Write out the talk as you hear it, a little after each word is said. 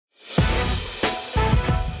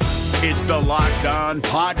It's the Locked On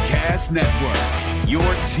Podcast Network, your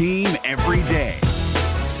team every day.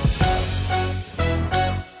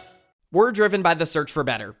 We're driven by the search for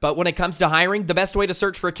better, but when it comes to hiring, the best way to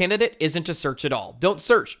search for a candidate isn't to search at all. Don't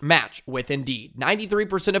search, match with Indeed.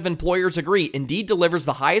 93% of employers agree Indeed delivers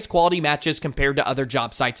the highest quality matches compared to other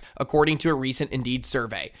job sites, according to a recent Indeed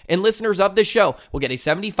survey. And listeners of this show will get a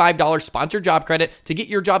 $75 sponsored job credit to get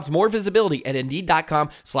your jobs more visibility at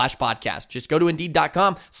Indeed.com/podcast. Just go to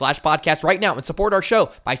Indeed.com/podcast right now and support our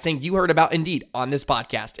show by saying you heard about Indeed on this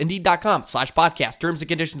podcast. Indeed.com/podcast. Terms and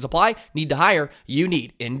conditions apply. Need to hire? You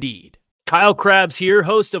need Indeed. Kyle Krabs here,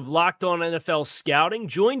 host of Locked On NFL Scouting.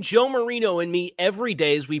 Join Joe Marino and me every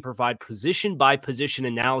day as we provide position-by-position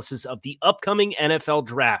analysis of the upcoming NFL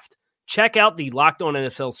Draft. Check out the Locked On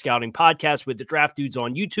NFL Scouting podcast with the Draft Dudes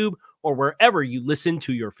on YouTube or wherever you listen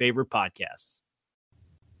to your favorite podcasts.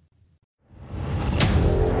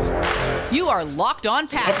 You are Locked On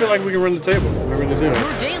Packers. I feel like we can run the table. We're going to do it.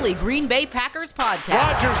 Your daily Green Bay Packers podcast.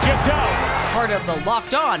 Rodgers gets out. Part of the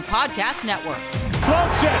Locked On Podcast Network.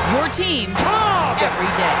 Floats it. Your team every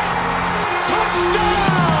day.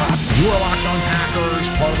 Touchdown! You are Locked On Packers,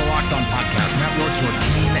 part of the Locked On Podcast Network, your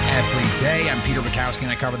team every day. I'm Peter Bukowski,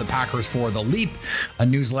 and I cover the Packers for The Leap, a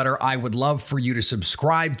newsletter I would love for you to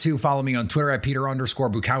subscribe to. Follow me on Twitter at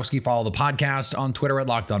Peter_Bukowski. Follow the podcast on Twitter at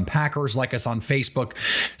Locked On Packers. Like us on Facebook.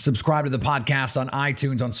 Subscribe to the podcast on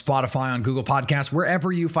iTunes, on Spotify, on Google Podcasts.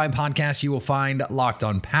 Wherever you find podcasts, you will find Locked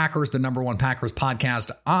On Packers, the #1 Packers podcast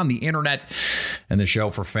on the internet, and the show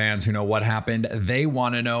for fans who know what happened. They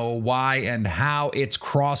want to know why and how. It's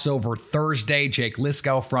crossover Thursday. Jake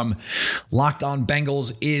Liscow from Locked On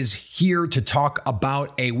Bengals is here to talk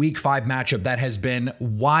about a Week 5 matchup that has been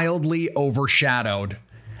wildly overshadowed.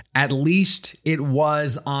 At least it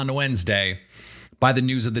was on Wednesday by the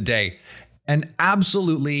news of the day. An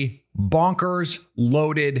absolutely bonkers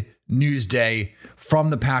loaded news day from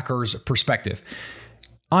the Packers' perspective.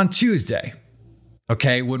 On Tuesday,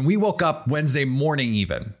 okay, when we woke up Wednesday morning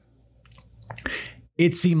even,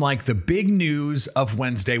 it seemed like the big news of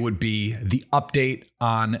Wednesday would be the update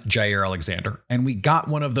on Jair Alexander. And we got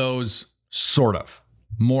one of those, sort of.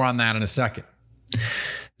 More on that in a second.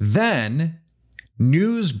 Then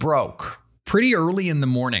news broke pretty early in the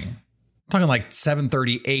morning. I'm talking like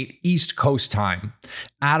 7:38 East Coast time.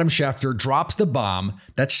 Adam Schefter drops the bomb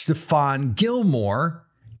that Stephon Gilmore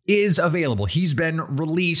is available. He's been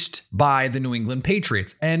released by the New England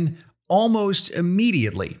Patriots. And almost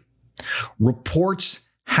immediately, reports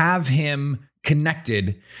have him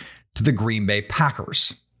connected to the Green Bay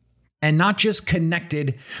Packers. And not just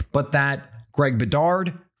connected, but that Greg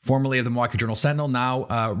Bedard, formerly of the Milwaukee Journal Sentinel,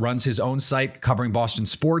 now runs his own site covering Boston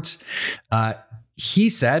sports. He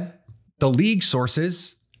said the league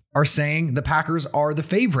sources are saying the Packers are the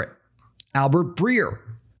favorite. Albert Breer,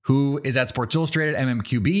 who is at Sports Illustrated,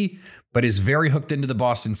 MMQB, but is very hooked into the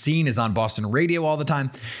Boston scene, is on Boston radio all the time.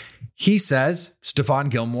 He says Stephon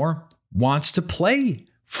Gilmore wants to play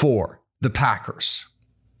for the Packers.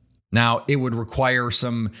 Now, it would require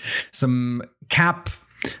some cap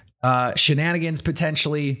shenanigans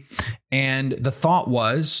potentially. And the thought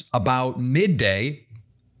was about midday,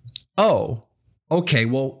 oh, okay,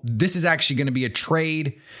 well, this is actually going to be a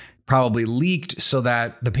trade, probably leaked so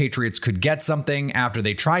that the Patriots could get something after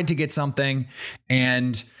they tried to get something.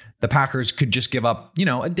 And the Packers could just give up,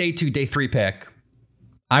 a day 2, day 3 pick.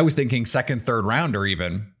 I was thinking second, third rounder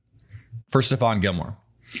even for Stephon Gilmore.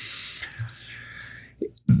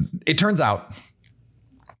 It turns out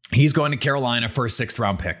he's going to Carolina for a 6th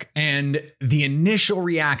round pick. And the initial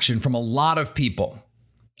reaction from a lot of people,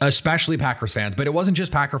 especially Packers fans, but it wasn't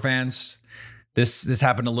just Packer fans. This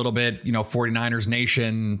happened a little bit, 49ers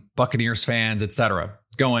Nation, Buccaneers fans, etc.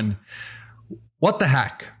 Going, what the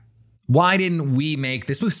heck? Why didn't we make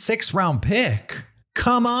this? Was 6th round pick?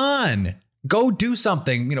 Come on. Go do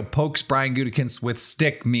something, pokes Brian Gutekunst with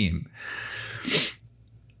stick meme.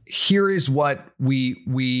 Here is what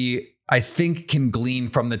we I think can glean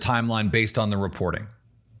from the timeline based on the reporting.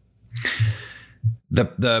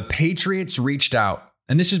 The Patriots reached out,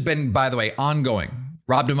 and this has been, by the way, ongoing.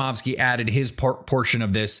 Rob Domofsky added his portion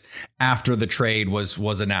of this after the trade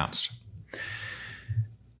was announced.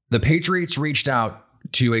 The Patriots reached out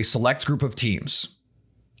to a select group of teams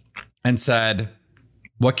and said,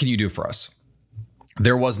 what can you do for us?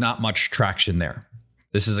 There was not much traction there.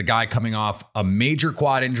 This is a guy coming off a major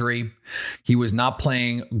quad injury. He was not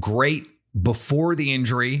playing great before the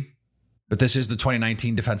injury, but this is the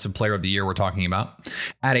 2019 Defensive Player of the Year we're talking about,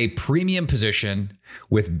 at a premium position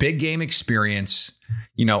with big game experience,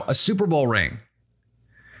 a Super Bowl ring.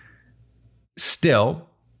 Still,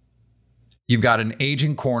 you've got an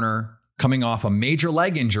aging corner coming off a major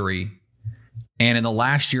leg injury, and in the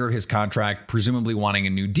last year of his contract, presumably wanting a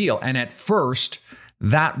new deal. And at first,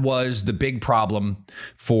 that was the big problem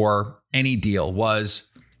for any deal was,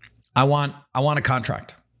 I want a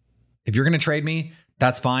contract. If you're going to trade me,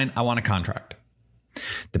 that's fine. I want a contract.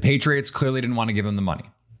 The Patriots clearly didn't want to give him the money.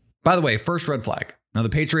 By the way, first red flag. Now, the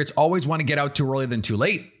Patriots always want to get out too early than too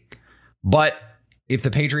late. But if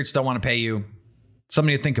the Patriots don't want to pay you,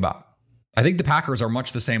 something to think about. I think the Packers are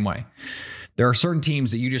much the same way. There are certain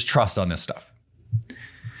teams that you just trust on this stuff.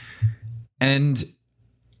 And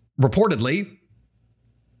reportedly,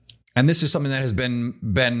 and this is something that has been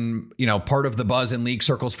part of the buzz in league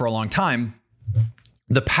circles for a long time,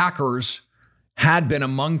 the Packers had been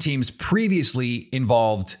among teams previously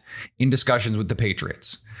involved in discussions with the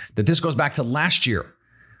Patriots. That this goes back to last year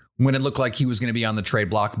when it looked like he was going to be on the trade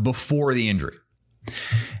block before the injury.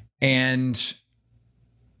 And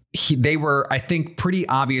they were, I think, pretty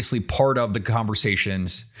obviously part of the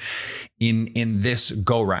conversations in this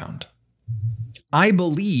go-round. I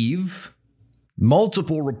believe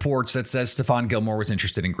multiple reports that says Stephon Gilmore was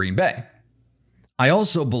interested in Green Bay. I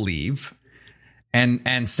also believe,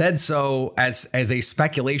 and said so as a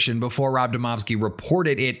speculation before Rob Demovsky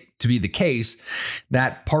reported it to be the case,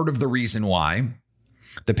 that part of the reason why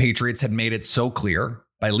the Patriots had made it so clear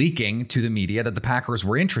by leaking to the media that the Packers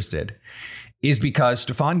were interested is because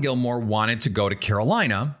Stephon Gilmore wanted to go to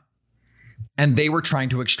Carolina and they were trying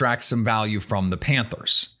to extract some value from the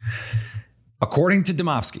Panthers. According to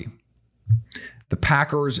Demovsky, the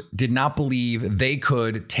Packers did not believe they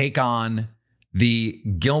could take on the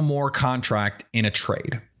Gilmore contract in a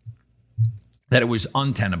trade, that it was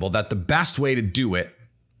untenable, that the best way to do it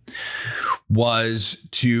was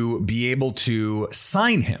to be able to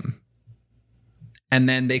sign him. And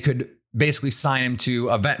then they could basically sign him to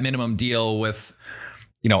a vet minimum deal with,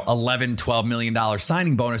 $11, $12 million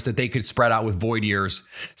signing bonus that they could spread out with void years,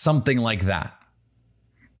 something like that.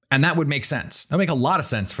 And that would make sense. That would make a lot of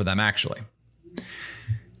sense for them, actually.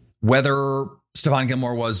 Whether Stephon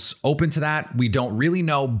Gilmore was open to that, we don't really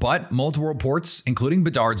know, but multiple reports, including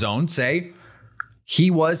Bedard's own, say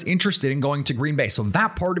he was interested in going to Green Bay. So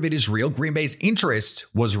that part of it is real. Green Bay's interest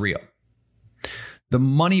was real. The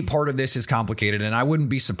money part of this is complicated, and I wouldn't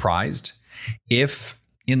be surprised if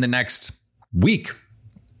in the next week,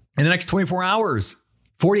 in the next 24 hours,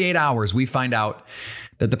 48 hours, we find out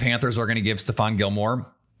that the Panthers are going to give Stephon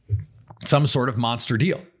Gilmore some sort of monster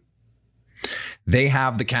deal. They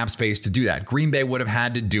have the cap space to do that. Green Bay would have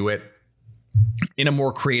had to do it in a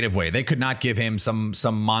more creative way. They could not give him some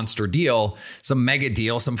monster deal, some mega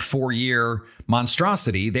deal, some 4-year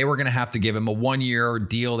monstrosity. They were going to have to give him a 1-year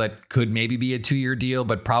deal that could maybe be a 2-year deal,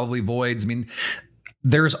 but probably voids. I mean,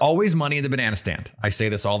 there's always money in the banana stand. I say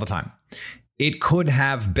this all the time. It could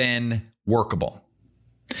have been workable.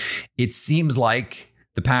 It seems like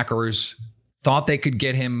the Packers thought they could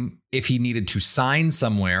get him if he needed to sign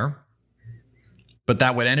somewhere. But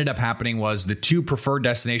that what ended up happening was the two preferred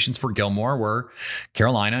destinations for Gilmore were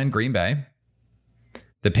Carolina and Green Bay.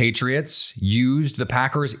 The Patriots used the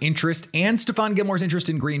Packers' interest and Stephon Gilmore's interest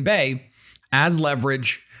in Green Bay as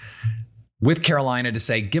leverage with Carolina to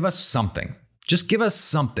say, give us something. Just give us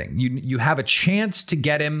something. You have a chance to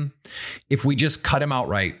get him if we just cut him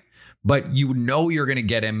outright, but you're going to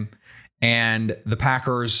get him. And the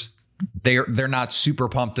Packers, they're not super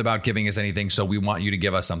pumped about giving us anything, so we want you to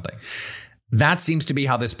give us something. That seems to be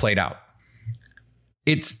how this played out.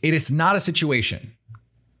 It is not a situation,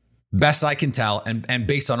 best I can tell, and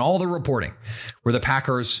based on all the reporting, where the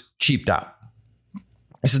Packers cheaped out.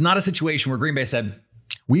 This is not a situation where Green Bay said,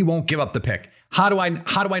 we won't give up the pick. How do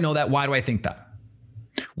I know that? Why do I think that?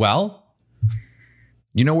 Well,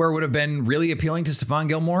 you know where it would have been really appealing to Stephon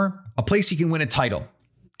Gilmore? A place he can win a title.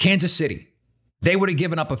 Kansas City. They would have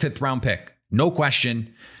given up a 5th round pick. No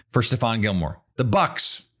question for Stephon Gilmore. The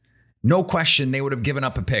Bucks. No question they would have given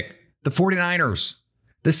up a pick. The 49ers,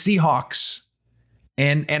 the Seahawks,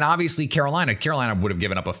 and obviously Carolina. Carolina would have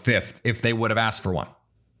given up a 5th if they would have asked for one.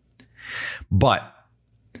 But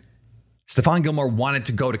Stephon Gilmore wanted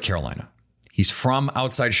to go to Carolina. He's from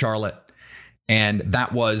outside Charlotte, and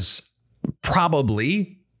that was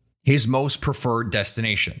probably his most preferred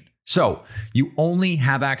destination. So you only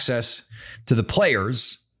have access to the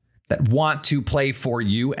players that want to play for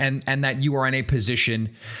you and that you are in a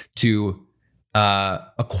position to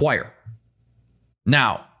acquire.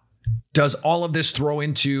 Now, does all of this throw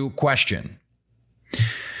into question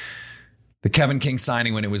the Kevin King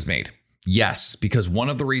signing when it was made? Yes, because one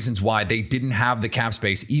of the reasons why they didn't have the cap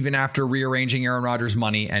space, even after rearranging Aaron Rodgers'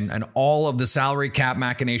 money and all of the salary cap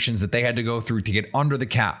machinations that they had to go through to get under the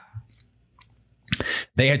cap,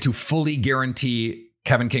 they had to fully guarantee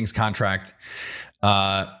Kevin King's contract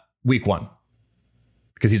week 1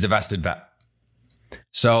 because he's a vested vet.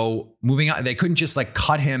 So moving on, they couldn't just like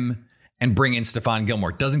cut him and bring in Stephon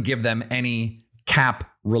Gilmore. It doesn't give them any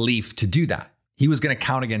cap relief to do that. He was going to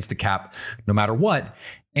count against the cap no matter what.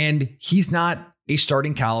 And he's not a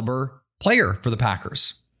starting caliber player for the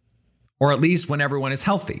Packers, or at least when everyone is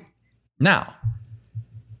healthy. Now,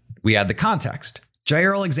 we had the context.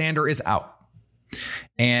 Jair Alexander is out.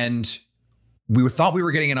 And we thought we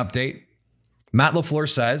were getting an update. Matt LaFleur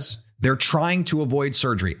says they're trying to avoid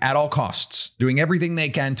surgery at all costs, doing everything they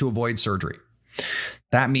can to avoid surgery.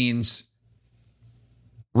 That means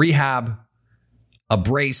rehab, a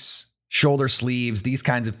brace, shoulder sleeves, these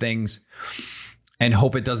kinds of things, and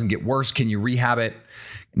hope it doesn't get worse. Can you rehab it?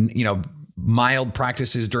 You know, mild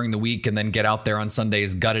practices during the week and then get out there on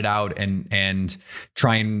Sundays, gut it out and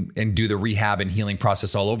try and do the rehab and healing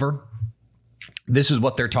process all over. This is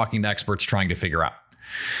what they're talking to experts trying to figure out.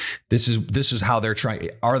 This is how they're trying.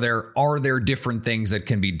 Are there different things that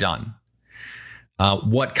can be done?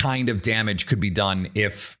 What kind of damage could be done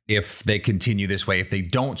if they continue this way, if they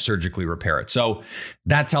don't surgically repair it? So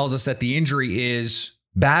that tells us that the injury is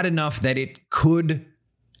bad enough that it could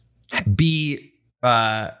be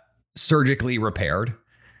surgically repaired,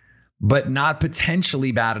 but not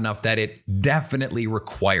potentially bad enough that it definitely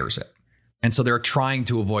requires it. And so they're trying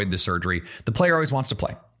to avoid the surgery. The player always wants to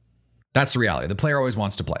play. That's the reality. The player always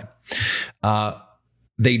wants to play.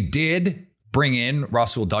 They did bring in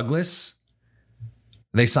Rasul Douglas.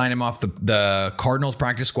 They signed him off the Cardinals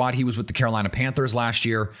practice squad. He was with the Carolina Panthers last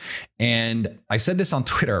year. And I said this on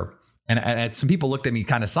Twitter, and some people looked at me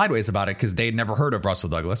kind of sideways about it because they'd never heard of Rasul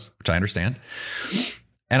Douglas, which I understand.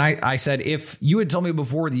 And I said, if you had told me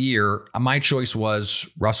before the year, my choice was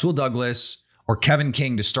Rasul Douglas or Kevin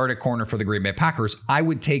King to start at corner for the Green Bay Packers, I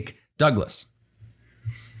would take Douglas.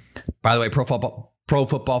 By the way, Pro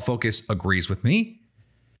Football Focus agrees with me.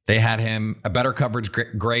 They had him a better coverage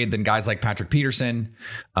grade than guys like Patrick Peterson,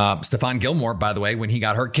 Stephon Gilmore, by the way, when he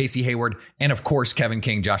got hurt, Casey Hayward, and of course, Kevin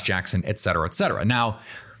King, Josh Jackson, et cetera, et cetera. Now,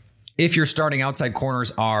 if your starting outside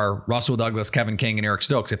corners are Rasul Douglas, Kevin King, and Eric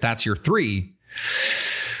Stokes, if that's your three,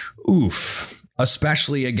 oof.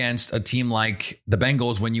 Especially against a team like the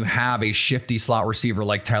Bengals, when you have a shifty slot receiver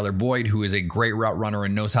like Tyler Boyd, who is a great route runner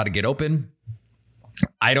and knows how to get open.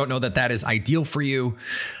 I don't know that is ideal for you.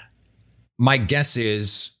 My guess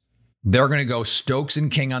is they're going to go Stokes and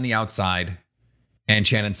King on the outside and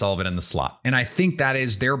Chandon Sullivan in the slot. And I think that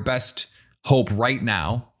is their best hope right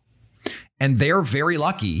now. And they're very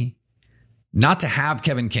lucky not to have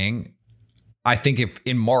Kevin King. I think if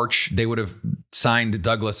in March they would have signed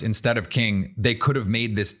Douglas instead of King, they could have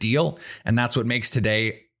made this deal. And that's what makes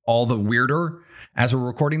today all the weirder as we're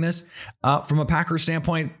recording this. From a Packers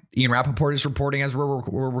standpoint, Ian Rappaport is reporting as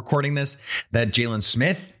we're recording this that Jaylon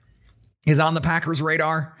Smith is on the Packers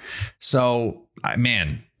radar. So,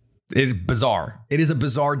 man, it's bizarre. It is a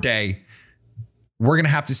bizarre day. We're going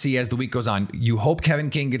to have to see as the week goes on. You hope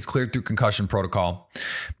Kevin King gets cleared through concussion protocol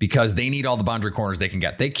because they need all the boundary corners they can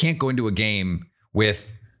get. They can't go into a game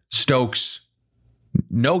with Stokes,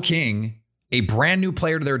 no King, a brand new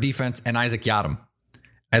player to their defense, and Isaac Yiadom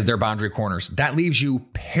as their boundary corners. That leaves you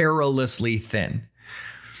perilously thin.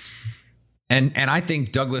 And I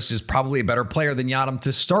think Douglas is probably a better player than Yiadom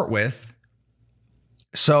to start with.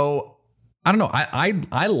 So I don't know.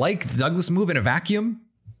 I like the Douglas move in a vacuum.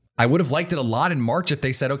 I would have liked it a lot in March if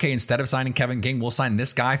they said, okay, instead of signing Kevin King, we'll sign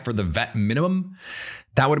this guy for the vet minimum.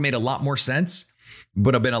 That would have made a lot more sense,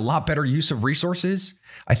 would have been a lot better use of resources.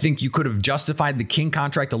 I think you could have justified the King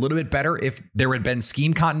contract a little bit better if there had been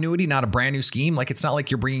scheme continuity, not a brand new scheme. Like, it's not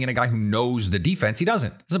like you're bringing in a guy who knows the defense. He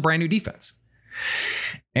doesn't. It's a brand new defense.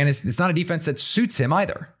 And it's not a defense that suits him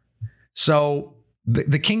either. So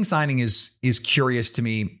the King signing is curious to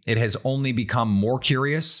me. It has only become more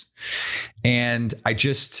curious. And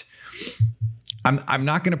I'm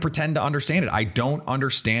not going to pretend to understand it. I don't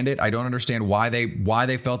understand it. I don't understand why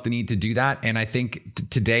they felt the need to do that. And I think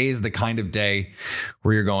today is the kind of day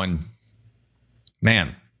where you're going,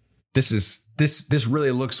 man, this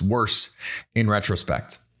really looks worse in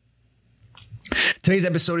retrospect. Today's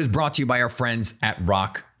episode is brought to you by our friends at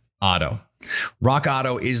Rock Auto. Rock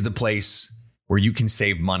Auto is the place where you can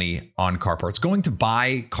save money on car parts. Going to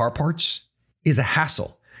buy car parts is a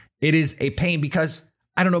hassle. It is a pain because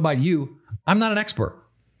I don't know about you. I'm not an expert.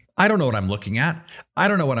 I don't know what I'm looking at. I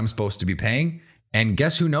don't know what I'm supposed to be paying. And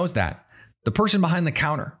guess who knows that? The person behind the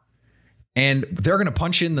counter. And they're going to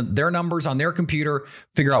punch in their numbers on their computer,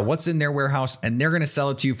 figure out what's in their warehouse, and they're going to sell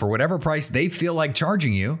it to you for whatever price they feel like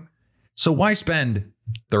charging you. So why spend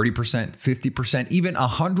 30%, 50%, even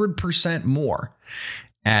 100% more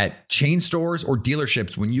at chain stores or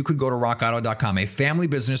dealerships when you could go to rockauto.com, a family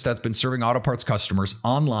business that's been serving auto parts customers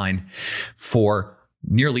online for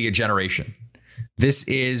nearly a generation. This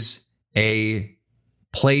is a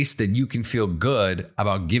place that you can feel good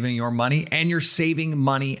about giving your money, and you're saving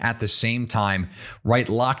money at the same time. Right,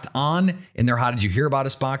 Locked On in their How Did You Hear About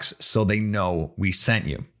Us box so they know we sent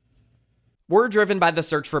you. We're driven by the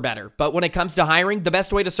search for better, but when it comes to hiring, the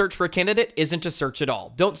best way to search for a candidate isn't to search at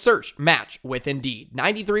all. Don't search, match with Indeed.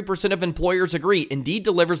 93% of employers agree Indeed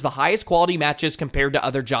delivers the highest quality matches compared to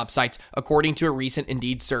other job sites, according to a recent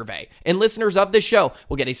Indeed survey. And listeners of this show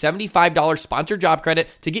will get a $75 sponsored job credit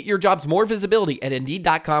to get your jobs more visibility at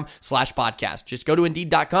Indeed.com/podcast. Just go to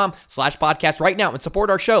Indeed.com/podcast right now and support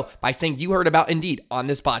our show by saying you heard about Indeed on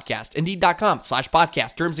this podcast.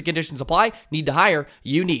 Indeed.com/podcast. Terms and conditions apply. Need to hire?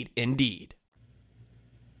 You need Indeed.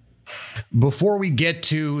 Before we get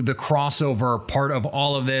to the crossover part of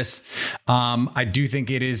all of this, I do think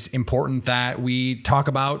it is important that we talk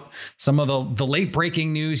about some of the late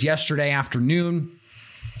breaking news yesterday afternoon.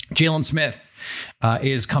 Jaylon Smith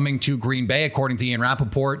is coming to Green Bay, according to Ian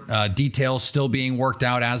Rappaport. Details still being worked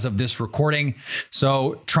out as of this recording.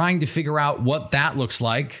 So trying to figure out what that looks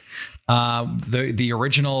like. The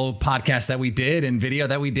original podcast that we did and video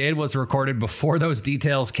that we did was recorded before those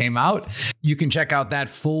details came out. You can check out that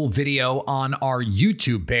full video on our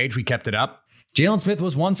YouTube page. We kept it up. Jaylon Smith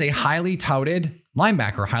was once a highly touted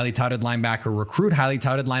linebacker recruit, highly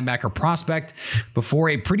touted linebacker prospect before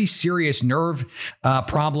a pretty serious nerve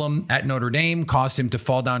problem at Notre Dame caused him to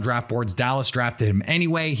fall down draft boards. Dallas drafted him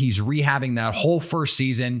anyway. He's rehabbing that whole first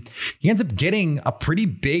season. He ends up getting a pretty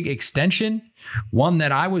big extension, one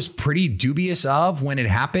that I was pretty dubious of when it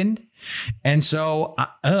happened. And so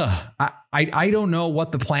I don't know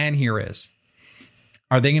what the plan here is.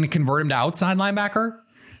 Are they going to convert him to outside linebacker?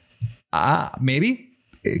 Maybe.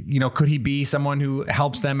 Could he be someone who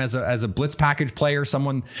helps them as a blitz package player?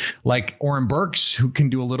 Someone like Oren Burks who can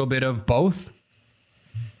do a little bit of both?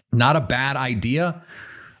 Not a bad idea.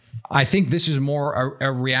 I think this is more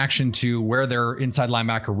a reaction to where their inside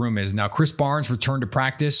linebacker room is. Now, Chris Barnes returned to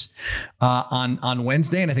practice on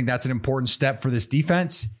Wednesday, and I think that's an important step for this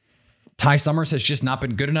defense. Ty Summers has just not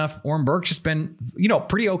been good enough. Oren Burks has been,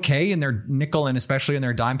 pretty okay in their nickel and especially in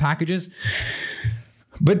their dime packages.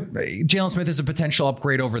 But Jaylon Smith is a potential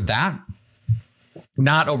upgrade over that,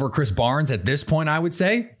 not over Chris Barnes at this point, I would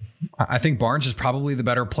say. I think Barnes is probably the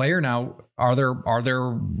better player. Now, are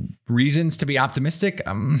there reasons to be optimistic?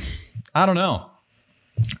 I don't know.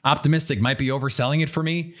 Optimistic might be overselling it for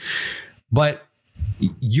me, but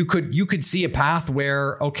you could see a path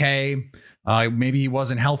where, maybe he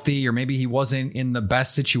wasn't healthy, or maybe he wasn't in the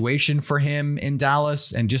best situation for him in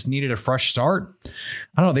Dallas and just needed a fresh start.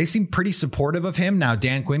 I don't know. They seem pretty supportive of him. Now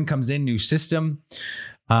Dan Quinn comes in, new system.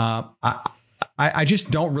 I just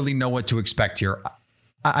don't really know what to expect here.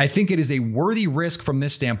 I think it is a worthy risk from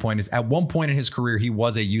this standpoint. Is at one point in his career, he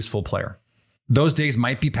was a useful player. Those days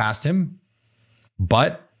might be past him,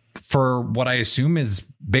 but for what I assume is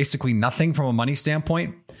basically nothing from a money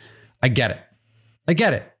standpoint, I get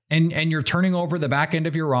it. And you're turning over the back end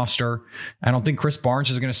of your roster. I don't think Chris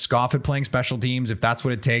Barnes is going to scoff at playing special teams if that's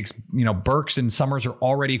what it takes. Burks and Summers are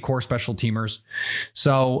already core special teamers.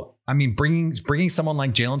 So, bringing someone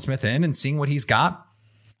like Jaylon Smith in and seeing what he's got,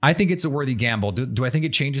 I think it's a worthy gamble. Do I think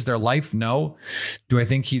it changes their life? No. Do I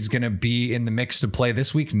think he's going to be in the mix to play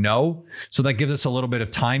this week? No. So that gives us a little bit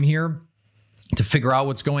of time here to figure out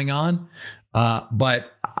what's going on.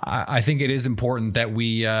 But I think it is important that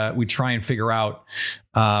we try and figure out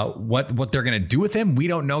what they're going to do with him. We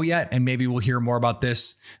don't know yet, and maybe we'll hear more about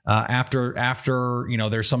this after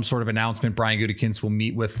there's some sort of announcement. Brian Gutekunst will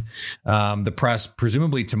meet with the press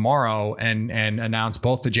presumably tomorrow and announce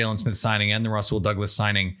both the Jaylon Smith signing and the Russell Douglas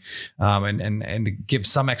signing, and give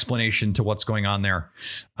some explanation to what's going on there.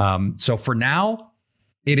 So for now,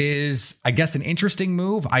 it is, I guess, an interesting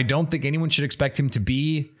move. I don't think anyone should expect him to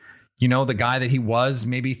be the guy that he was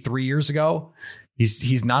maybe 3 years ago.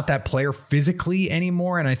 He's not that player physically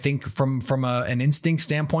anymore. And I think from an instinct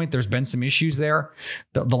standpoint, there's been some issues there.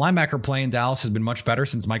 The linebacker play in Dallas has been much better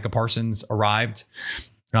since Micah Parsons arrived.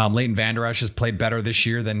 Leighton Vander Esch has played better this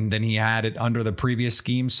year than he had it under the previous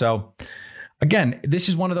scheme. So again, this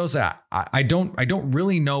is one of those that I don't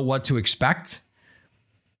really know what to expect,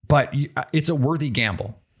 but it's a worthy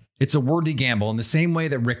gamble. It's a worthy gamble in the same way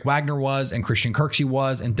that Rick Wagner was and Christian Kirksey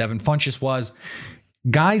was and Devin Funchess was.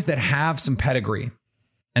 Guys that have some pedigree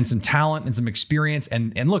and some talent and some experience.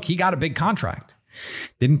 And look, he got a big contract.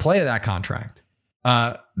 Didn't play that contract.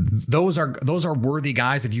 Those are worthy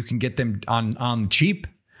guys if you can get them on cheap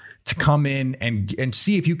to come in and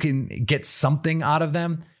see if you can get something out of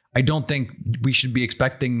them. I don't think we should be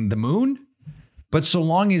expecting the moon. But so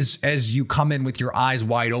long as you come in with your eyes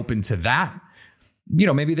wide open to that,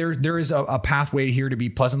 maybe there is a pathway here to be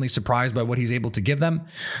pleasantly surprised by what he's able to give them.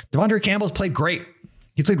 Devondre Campbell's played great.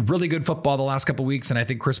 He played really good football the last couple of weeks, and I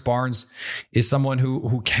think Chris Barnes is someone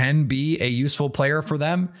who can be a useful player for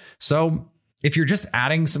them. So if you're just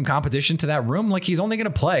adding some competition to that room, like he's only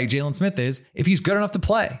going to play, Jaylon Smith is, if he's good enough to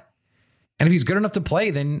play. And if he's good enough to play,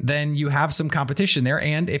 then you have some competition there.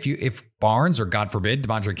 And if Barnes, or God forbid,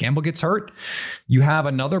 Devondre Campbell gets hurt, you have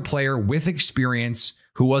another player with experience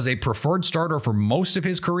who was a preferred starter for most of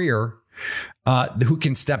his career, who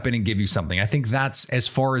can step in and give you something. I think that's as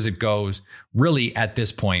far as it goes, really, at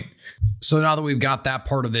this point. So now that we've got that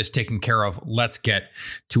part of this taken care of, let's get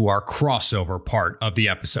to our crossover part of the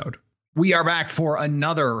episode. We are back for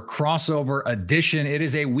another crossover edition. It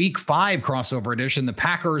is a week 5 crossover edition. The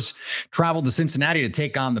Packers traveled to Cincinnati to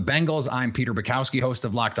take on the Bengals. I'm Peter Bukowski, host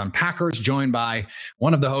of Locked On Packers, joined by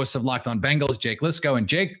one of the hosts of Locked On Bengals, Jake Lisco. And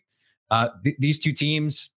Jake, these two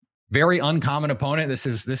teams, very uncommon opponent. This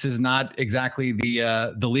is not exactly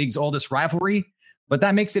the league's oldest rivalry, but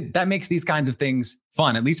that makes these kinds of things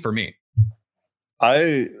fun, at least for me.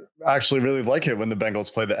 I actually really like it when the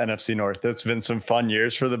Bengals play the NFC North. It's been some fun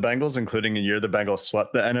years for the Bengals, including a year the Bengals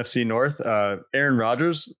swept the NFC North. Aaron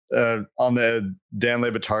Rodgers on the Dan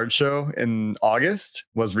Le Batard show in August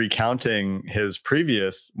was recounting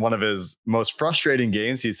one of his most frustrating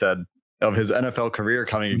games, he said, of his NFL career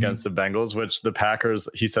coming against the Bengals, which the Packers,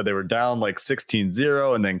 he said they were down like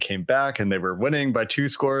 16-0 and then came back and they were winning by 2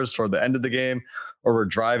 scores toward the end of the game, or were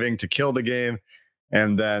driving to kill the game.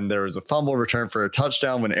 And then there was a fumble return for a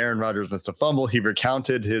touchdown when Aaron Rodgers missed a fumble. He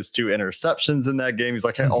recounted his 2 interceptions in that game. He's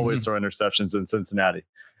like, I always throw interceptions in Cincinnati.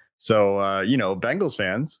 So, Bengals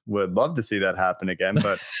fans would love to see that happen again.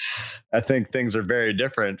 But I think things are very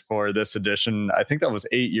different for this edition. I think that was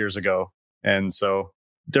 8 years ago. And so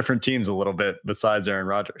different teams a little bit besides Aaron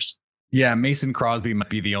Rodgers. Yeah, Mason Crosby might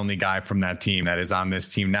be the only guy from that team that is on this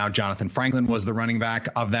team now. Jonathan Franklin was the running back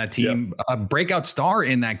of that team, a breakout star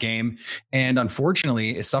in that game, and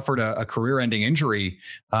unfortunately suffered a career-ending injury.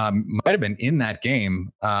 Might have been in that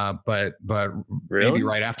game, but really? Maybe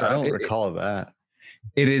right after. I don't recall that.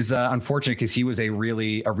 It is unfortunate because he was a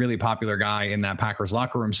really popular guy in that Packers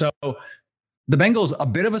locker room. So the Bengals, a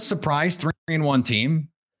bit of a surprise 3-1 team.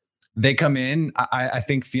 They come in, I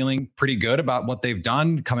think, feeling pretty good about what they've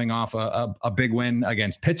done, coming off a big win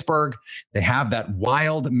against Pittsburgh. They have that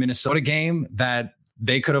wild Minnesota game that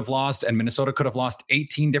they could have lost, and Minnesota could have lost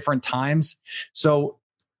 18 different times. So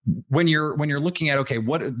when you're looking at, okay,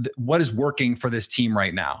 what is working for this team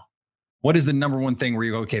right now? What is the number one thing where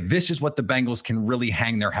you go, okay, this is what the Bengals can really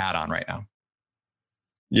hang their hat on right now?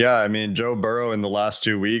 Yeah, I mean, Joe Burrow in the last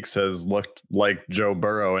 2 weeks has looked like Joe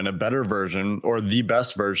Burrow in a better version, or the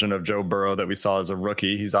best version of Joe Burrow that we saw as a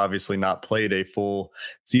rookie. He's obviously not played a full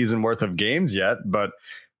season worth of games yet, but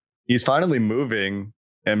he's finally moving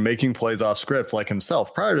and making plays off script like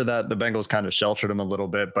himself. Prior to that, the Bengals kind of sheltered him a little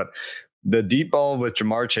bit, but the deep ball with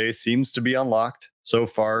Jamar Chase seems to be unlocked so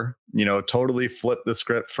far. Totally flipped the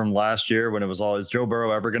script from last year when it was always Joe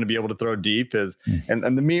Burrow ever going to be able to throw deep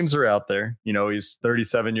and the memes are out there. He's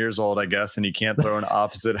 37 years old, I guess, and he can't throw an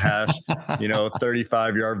opposite hash,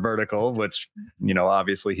 35-yard vertical, which,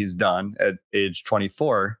 obviously he's done at age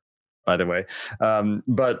 24, by the way.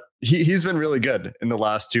 But he's been really good in the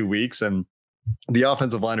last 2 weeks, and the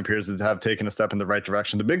offensive line appears to have taken a step in the right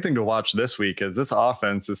direction. The big thing to watch this week is this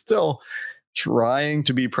offense is still trying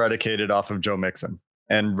to be predicated off of Joe Mixon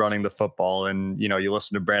and running the football. And, you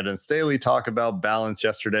listen to Brandon Staley talk about balance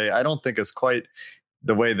yesterday. I don't think it's quite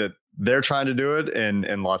the way that they're trying to do it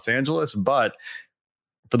in Los Angeles, but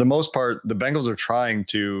for the most part, the Bengals are trying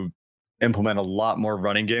to implement a lot more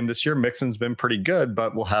running game this year. Mixon's been pretty good,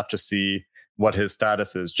 but we'll have to see what his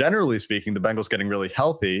status is. Generally speaking, the Bengals getting really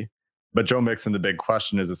healthy, but Joe Mixon, the big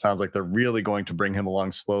question is, it sounds like they're really going to bring him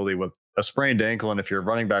along slowly with a sprained ankle. And if you're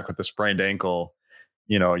running back with a sprained ankle,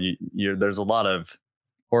 there's a lot of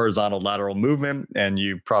horizontal lateral movement, and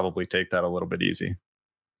you probably take that a little bit easy.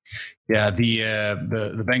 Yeah,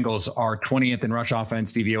 the Bengals are 20th in rush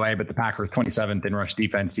offense DVOA, but the Packers 27th in rush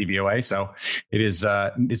defense DVOA. So it is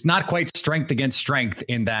it's not quite strength against strength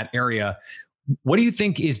in that area. What do you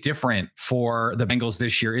think is different for the Bengals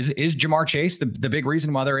this year? Is Jamar Chase the big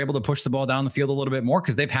reason why they're able to push the ball down the field a little bit more?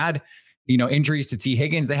 Because they've had injuries to T.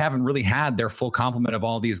 Higgins. They haven't really had their full complement of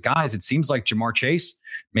all these guys. It seems like Jamar Chase,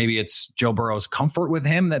 maybe it's Joe Burrow's comfort with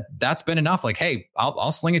him that's been enough. Like, hey,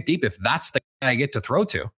 I'll sling it deep if that's the guy I get to throw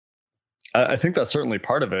to. I think that's certainly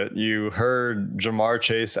part of it. You heard Jamar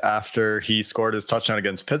Chase after he scored his touchdown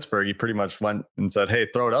against Pittsburgh. He pretty much went and said, hey,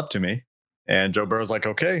 throw it up to me. And Joe Burrow's like,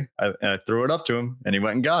 okay, I threw it up to him and he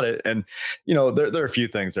went and got it. And, there are a few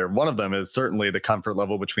things there. One of them is certainly the comfort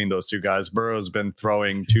level between those two guys. Burrow's been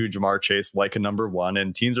throwing to Ja'Marr Chase like a number one,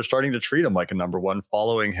 and teams are starting to treat him like a number one,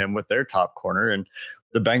 following him with their top corner. And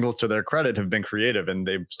the Bengals, to their credit, have been creative, and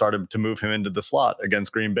they've started to move him into the slot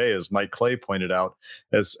against Green Bay, as Mike Clay pointed out,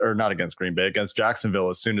 or not against Green Bay, against Jacksonville,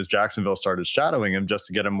 as soon as Jacksonville started shadowing him just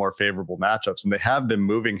to get him more favorable matchups. And they have been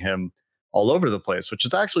moving him all over the place, which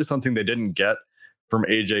is actually something they didn't get from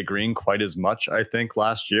AJ Green quite as much, I think,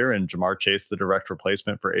 last year. And Ja'Marr Chase, the direct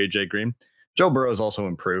replacement for AJ Green. Joe Burrow has also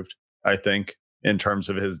improved, I think, in terms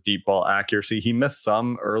of his deep ball accuracy. He missed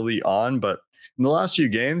some early on, but in the last few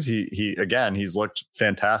games, he's looked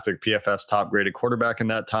fantastic. PFF's top graded quarterback in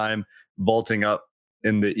that time, vaulting up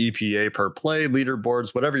in the EPA per play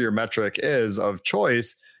leaderboards, whatever your metric is of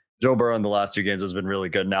choice. Joe Burrow in the last two games has been really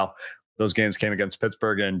good. Now, those games came against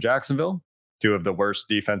Pittsburgh and Jacksonville, two of the worst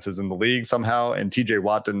defenses in the league somehow. And TJ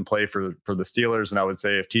Watt didn't play for the Steelers. And I would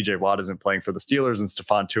say if TJ Watt isn't playing for the Steelers and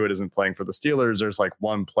Stephon Tuitt isn't playing for the Steelers, there's like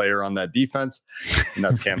one player on that defense, and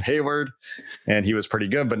that's Cam Hayward. And he was pretty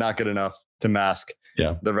good, but not good enough to mask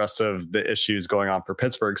the rest of the issues going on for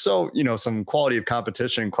Pittsburgh. So, some quality of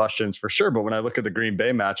competition questions for sure. But when I look at the Green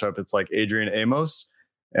Bay matchup, it's like Adrian Amos,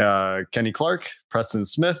 Kenny Clark, Preston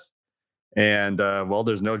Smith, and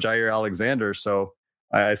there's no Jair Alexander. So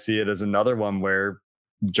I see it as another one where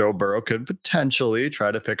Joe Burrow could potentially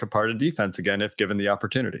try to pick apart a defense again if given the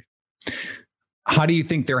opportunity. How do you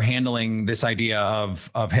think they're handling this idea of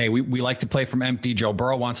hey, we like to play from empty. Joe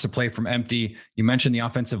Burrow wants to play from empty. You mentioned the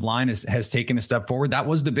offensive line has taken a step forward. That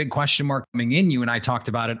was the big question mark coming in. You and I talked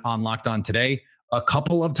about it on Locked On today a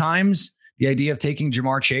couple of times. The idea of taking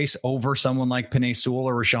Ja'Marr Chase over someone like Penei Sewell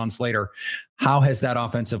or Rashawn Slater. How has that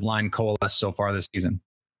offensive line coalesced so far this season?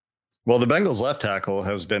 Well, the Bengals left tackle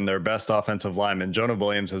has been their best offensive lineman. Jonah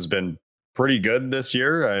Williams has been pretty good this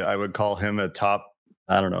year. I would call him a top,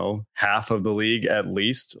 half of the league at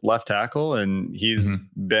least left tackle. And he's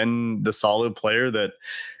been the solid player that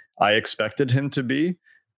I expected him to be.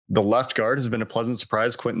 The left guard has been a pleasant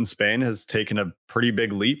surprise. Quinton Spain has taken a pretty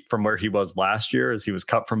big leap from where he was last year, as he was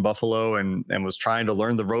cut from Buffalo and was trying to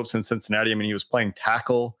learn the ropes in Cincinnati. I mean, he was playing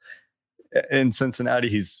tackle in Cincinnati.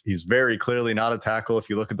 He's very clearly not a tackle if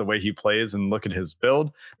you look at the way he plays and look at his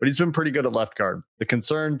build, but he's been pretty good at left guard. The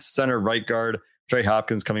concerned center right guard, Trey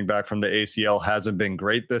Hopkins, coming back from the ACL, hasn't been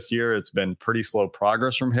great this year. It's been pretty slow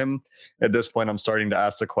progress from him. At this point, I'm starting to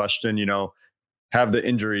ask the question, have the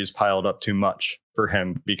injuries piled up too much for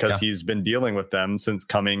him? Because he's been dealing with them since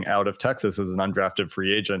coming out of Texas as an undrafted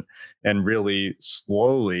free agent and really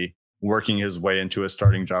slowly working his way into a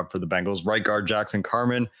starting job for the Bengals. Right guard Jackson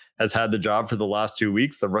Carman has had the job for the last 2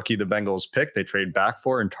 weeks. The rookie the Bengals picked, they trade back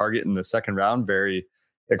for and target in the second round very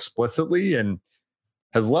explicitly, and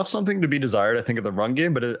has left something to be desired, I think, of the run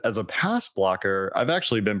game. But as a pass blocker, I've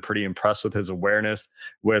actually been pretty impressed with his awareness,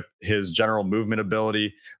 with his general movement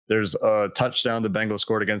ability. There's a touchdown the Bengals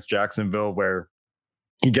scored against Jacksonville where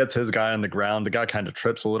he gets his guy on the ground. The guy kind of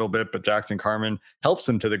trips a little bit, but Jackson Carman helps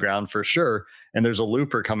him to the ground for sure. And there's a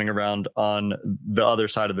looper coming around on the other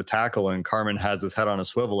side of the tackle, and Carman has his head on a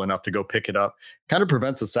swivel enough to go pick it up, kind of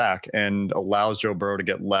prevents a sack and allows Joe Burrow to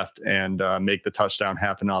get left and make the touchdown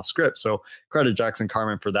happen off script. So credit Jackson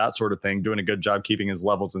Carman for that sort of thing, doing a good job keeping his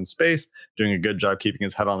levels in space, doing a good job keeping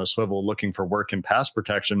his head on the swivel, looking for work in pass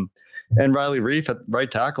protection. And Riley Reif at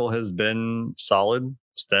right tackle has been solid,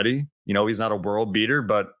 steady. He's not a world beater,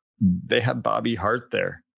 but they have Bobby Hart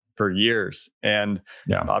there for years. And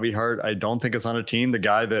Bobby Hart, I don't think it's on a team. The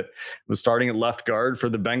guy that was starting at left guard for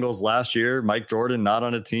the Bengals last year, Mike Jordan, not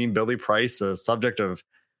on a team. Billy Price, a subject of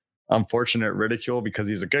unfortunate ridicule because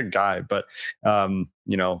he's a good guy. But, the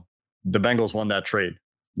Bengals won that trade,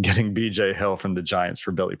 getting BJ Hill from the Giants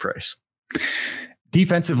for Billy Price.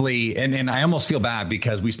 Defensively, and I almost feel bad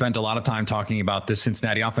because we spent a lot of time talking about this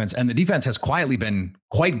Cincinnati offense, and the defense has quietly been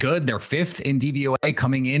quite good. They're 5th in DVOA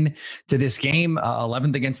coming in to this game,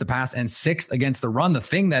 11th against the pass and 6th against the run. The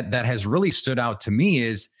thing that has really stood out to me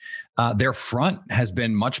is their front has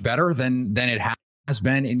been much better than it has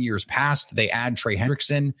been in years past. They add Trey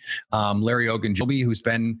Hendrickson, Larry Ogunjobi, who's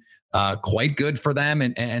been quite good for them,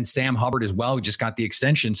 and Sam Hubbard as well, who just got the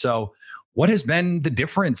extension. So what has been the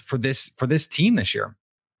difference for this team this year?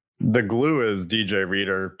 The glue is DJ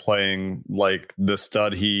Reader playing like the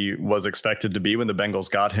stud he was expected to be when the Bengals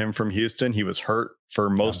got him from Houston. He was hurt for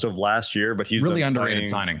most of last year, but he's really underrated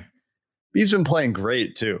signing. He's been playing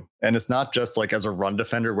great too. And it's not just like as a run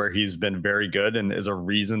defender where he's been very good and is a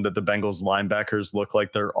reason that the Bengals linebackers look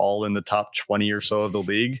like they're all in the top 20 or so of the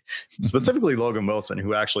league, specifically Logan Wilson,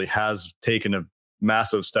 who actually has taken a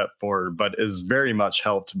massive step forward, but is very much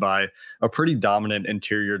helped by a pretty dominant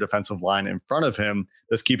interior defensive line in front of him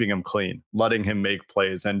that's keeping him clean, letting him make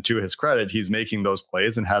plays. And to his credit, he's making those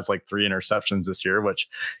plays and has like 3 interceptions this year, which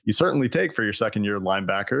you certainly take for your second-year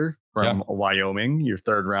linebacker from Wyoming, your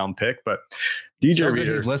 3rd-round pick. But DJ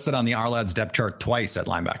Reader is listed on the Ourlads depth chart twice at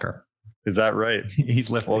linebacker. Is that right?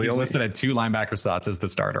 He's listed at 2 linebacker spots as the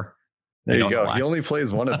starter. There you go. He only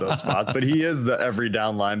plays one of those spots, but he is the every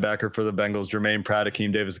down linebacker for the Bengals. Jermaine Pratt,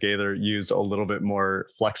 Akeem Davis-Gaither used a little bit more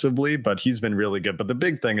flexibly, but he's been really good. But the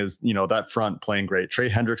big thing is, that front playing great. Trey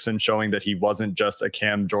Hendrickson showing that he wasn't just a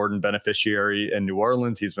Cam Jordan beneficiary in New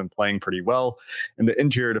Orleans. He's been playing pretty well. And the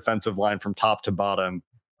interior defensive line from top to bottom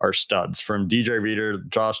are studs, from DJ Reader,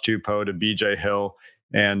 Josh Tupou to BJ Hill,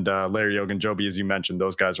 and Larry Ogunjobi, as you mentioned.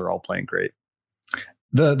 Those guys are all playing great.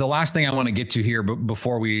 The last thing I want to get to here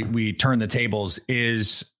before we turn the tables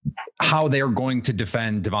is how they're going to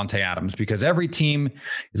defend Davante Adams, because every team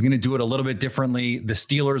is going to do it a little bit differently. The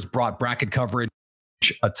Steelers brought bracket coverage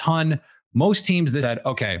a ton. Most teams that said,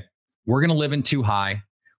 okay, we're going to live in too high.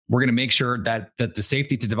 We're going to make sure that the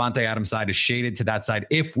safety to Davante Adams side is shaded to that side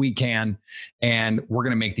if we can, and we're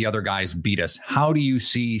going to make the other guys beat us. How do you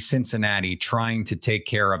see Cincinnati trying to take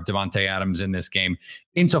care of Davante Adams in this game,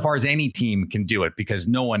 insofar as any team can do it? Because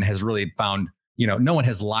no one has really found, no one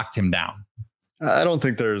has locked him down. I don't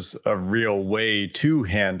think there's a real way to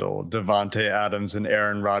handle Davante Adams and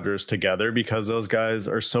Aaron Rodgers together, because those guys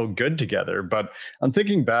are so good together. But I'm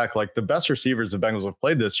thinking back, like the best receivers the Bengals have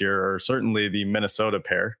played this year are certainly the Minnesota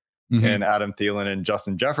pair. And Adam Thielen and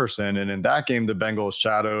Justin Jefferson. And in that game, the Bengals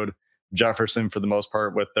shadowed Jefferson for the most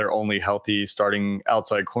part with their only healthy starting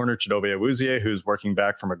outside corner, Chidobe Awuzie, who's working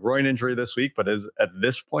back from a groin injury this week, but is at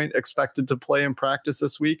this point expected to play in practice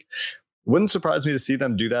this week. Wouldn't surprise me to see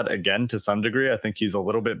them do that again to some degree. I think he's a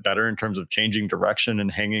little bit better in terms of changing direction and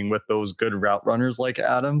hanging with those good route runners like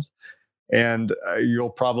Adams. And you'll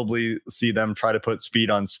probably see them try to put speed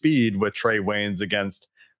on speed with Trey Waynes against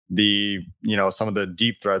some of the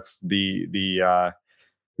deep threats,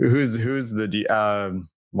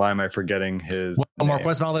 why am I forgetting his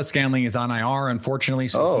Marquez Valdez-Scantling is on IR, unfortunately,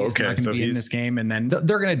 so he's not going to be in this game. And then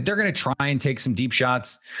they're gonna try and take some deep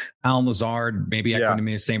shots. Alan Lazard, maybe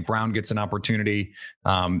Equanimeous St. Brown gets an opportunity.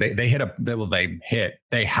 They had a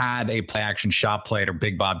play action shot play to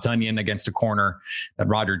Big Bob Tunyon against a corner that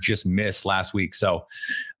Roger just missed last week. So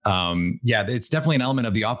it's definitely an element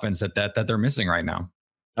of the offense that they're missing right now.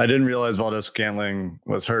 I didn't realize Valdez-Scantling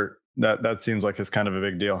was hurt. That seems like it's kind of a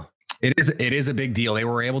big deal. It is a big deal. They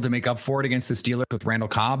were able to make up for it against the Steelers with Randall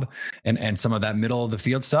Cobb and some of that middle of the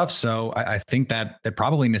field stuff. So I think that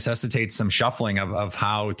probably necessitates some shuffling of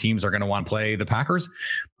how teams are going to want to play the Packers.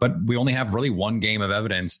 But we only have really one game of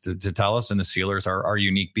evidence to tell us, and the Steelers are a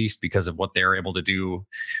unique beast because of what they're able to do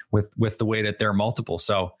with the way that they're multiple.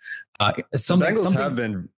 So something have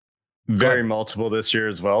been very multiple this year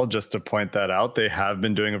as well. Just to point that out, they have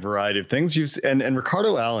been doing a variety of things. And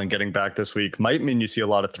Ricardo Allen getting back this week might mean you see a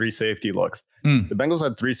lot of 3 safety looks. The Bengals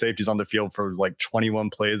had 3 safeties on the field for like 21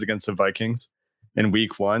 plays against the Vikings in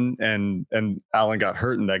week 1, and Allen got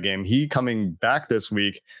hurt in that game. He coming back this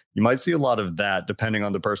week, you might see a lot of that depending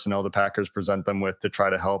on the personnel the Packers present them with to try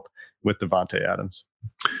to help with Davante Adams.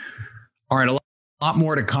 All right, a lot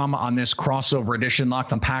more to come on this crossover edition.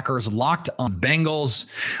 Locked on Packers, Locked on Bengals.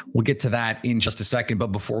 We'll get to that in just a second.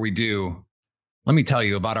 But before we do, let me tell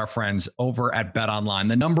you about our friends over at BetOnline,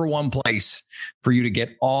 the number one place for you to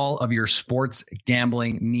get all of your sports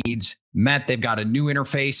gambling needs met. They've got a new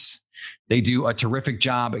interface. They do a terrific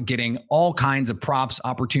job getting all kinds of props,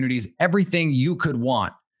 opportunities, everything you could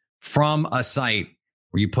want from a site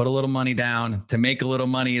where you put a little money down to make a little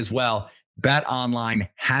money as well. BetOnline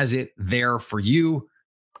has it there for you.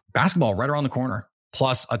 Basketball right around the corner,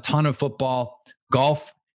 plus a ton of football.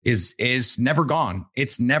 Golf is never gone.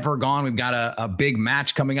 It's never gone. We've got a big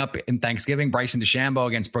match coming up in Thanksgiving, Bryson DeChambeau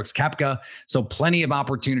against Brooks Koepka. So plenty of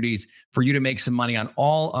opportunities for you to make some money on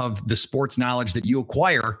all of the sports knowledge that you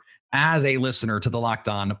acquire as a listener to the Locked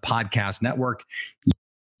On Podcast Network.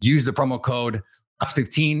 Use the promo code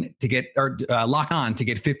LOCKED15 to get Locked On to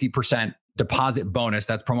get 50% deposit bonus.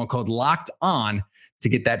 That's promo code Locked On to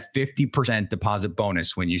get that 50% deposit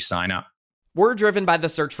bonus when you sign up. We're driven by the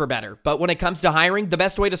search for better, but when it comes to hiring, the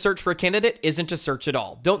best way to search for a candidate isn't to search at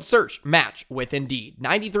all. Don't search, match with Indeed.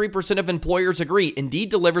 93% of employers agree Indeed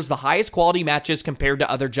delivers the highest quality matches compared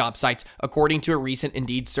to other job sites, according to a recent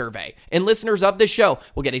Indeed survey. And listeners of this show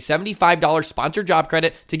will get a $75 sponsored job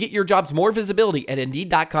credit to get your jobs more visibility at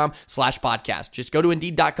Indeed.com/podcast. Just go to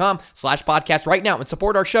Indeed.com/podcast right now and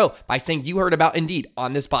support our show by saying you heard about Indeed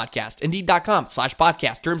on this podcast.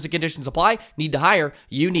 Indeed.com/podcast. Terms and conditions apply. Need to hire?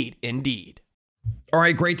 You need Indeed. All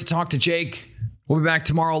right, great to talk to Jake. We'll be back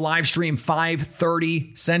tomorrow, live stream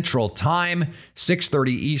 5:30 Central Time,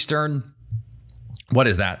 6:30 Eastern. What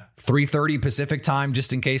is that? 3:30 Pacific Time,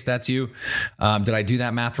 just in case that's you. Did I do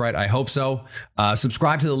that math right? I hope so.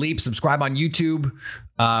 Subscribe to The Leap. Subscribe on YouTube.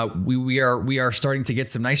 We are starting to get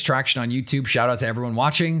some nice traction on YouTube. Shout out to everyone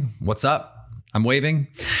watching. What's up? I'm waving.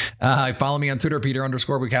 Follow me on Twitter,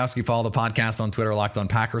 Peter_Bukowski. Follow the podcast on Twitter, Locked On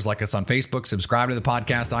Packers. Like us on Facebook. Subscribe to the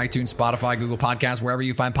podcast, iTunes, Spotify, Google Podcasts. Wherever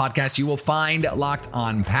you find podcasts, you will find Locked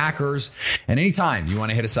On Packers. And anytime you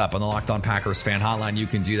want to hit us up on the Locked On Packers fan hotline, you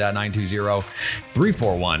can do that,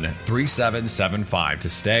 920-341-3775 to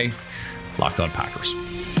stay Locked On Packers.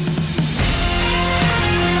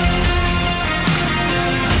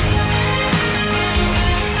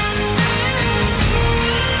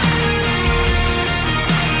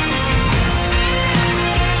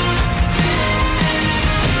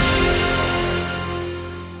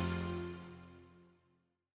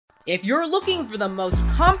 If you're looking for the most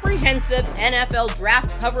comprehensive NFL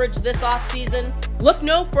draft coverage this offseason, look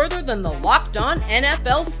no further than the Locked On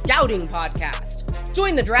NFL Scouting Podcast.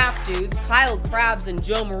 Join the draft dudes, Kyle Krabs and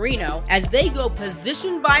Joe Marino, as they go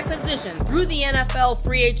position by position through the NFL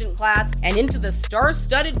free agent class and into the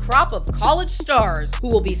star-studded crop of college stars who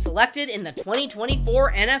will be selected in the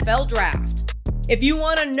 2024 NFL Draft. If you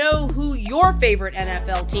want to know who your favorite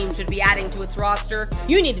NFL team should be adding to its roster,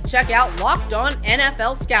 you need to check out Locked On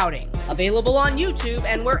NFL Scouting, available on YouTube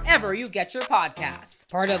and wherever you get your podcasts.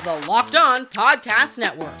 Part of the Locked On Podcast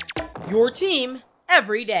Network, your team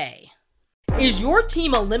every day. Is your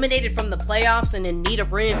team eliminated from the playoffs and in need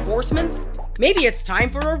of reinforcements? Maybe it's time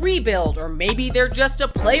for a rebuild, or maybe they're just a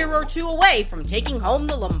player or two away from taking home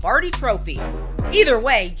the Lombardi Trophy. Either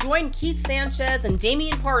way, join Keith Sanchez and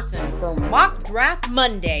Damian Parson for Mock Draft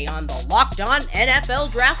Monday on the Locked On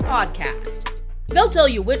NFL Draft Podcast. They'll tell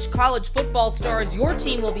you which college football stars your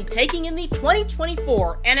team will be taking in the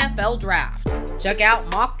 2024 NFL Draft. Check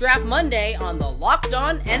out Mock Draft Monday on the Locked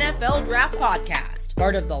On NFL Draft Podcast,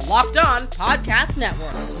 part of the Locked On Podcast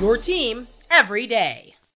Network, your team every day.